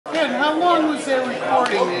Ken, how long was that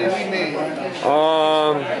recording that he made?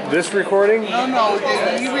 This recording? No,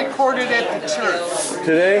 he recorded at the church.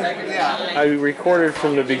 Today? Yeah. I recorded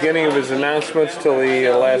from the beginning of his announcements till the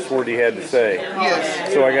last word he had to say.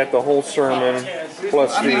 Yes. So I got the whole sermon,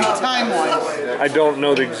 plus I mean, time-wise. I don't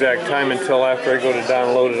know the exact time until after I go to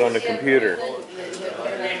download it on the computer.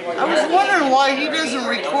 I was wondering why he doesn't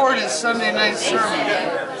record his Sunday night sermon.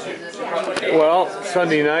 Well,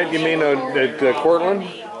 Sunday night, you mean at Cortland?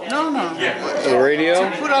 No. The radio?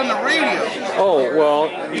 To put on the radio. Oh, well,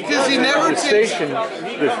 because he never the takes station.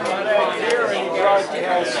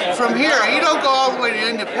 From here, he don't go all the way to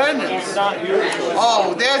Independence.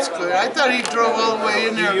 Oh, that's good. I thought he drove all the way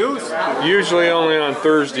in there. Usually only on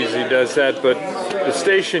Thursdays he does that, but the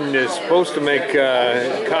station is supposed to make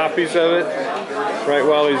copies of it right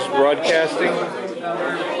while he's broadcasting,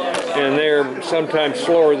 and they're sometimes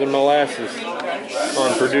slower than molasses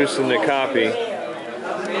on producing the copy.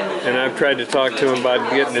 And I've tried to talk to him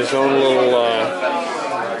about getting his own little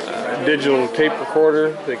digital tape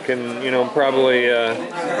recorder that can, probably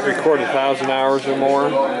record 1,000 hours or more.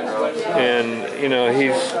 And,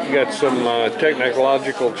 he's got some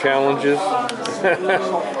technological challenges,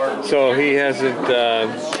 so he hasn't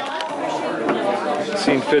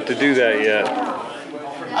seen fit to do that yet.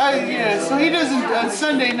 Yeah, so he doesn't, on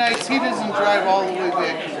Sunday nights, he doesn't drive all the way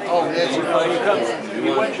back. Oh, that's right. He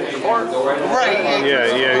went to court. Right.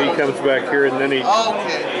 Yeah, he comes back here and then he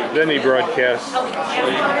broadcasts.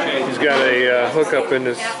 He's got a hookup in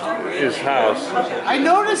his house. I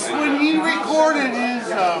noticed when he recorded his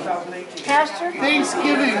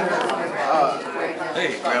Thanksgiving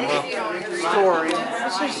story.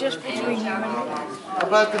 This is just between you and me.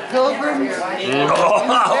 About the pilgrims. Oh,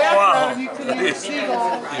 wow. You could hear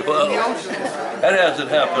seagulls in the ocean. That hasn't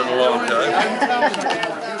happened in a long time.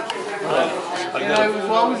 And I was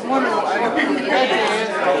always wondering, I had to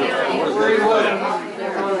ask where he was.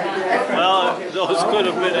 Well, those could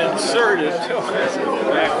have been inserted too as a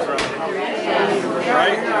background,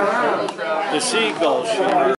 right? The seagulls.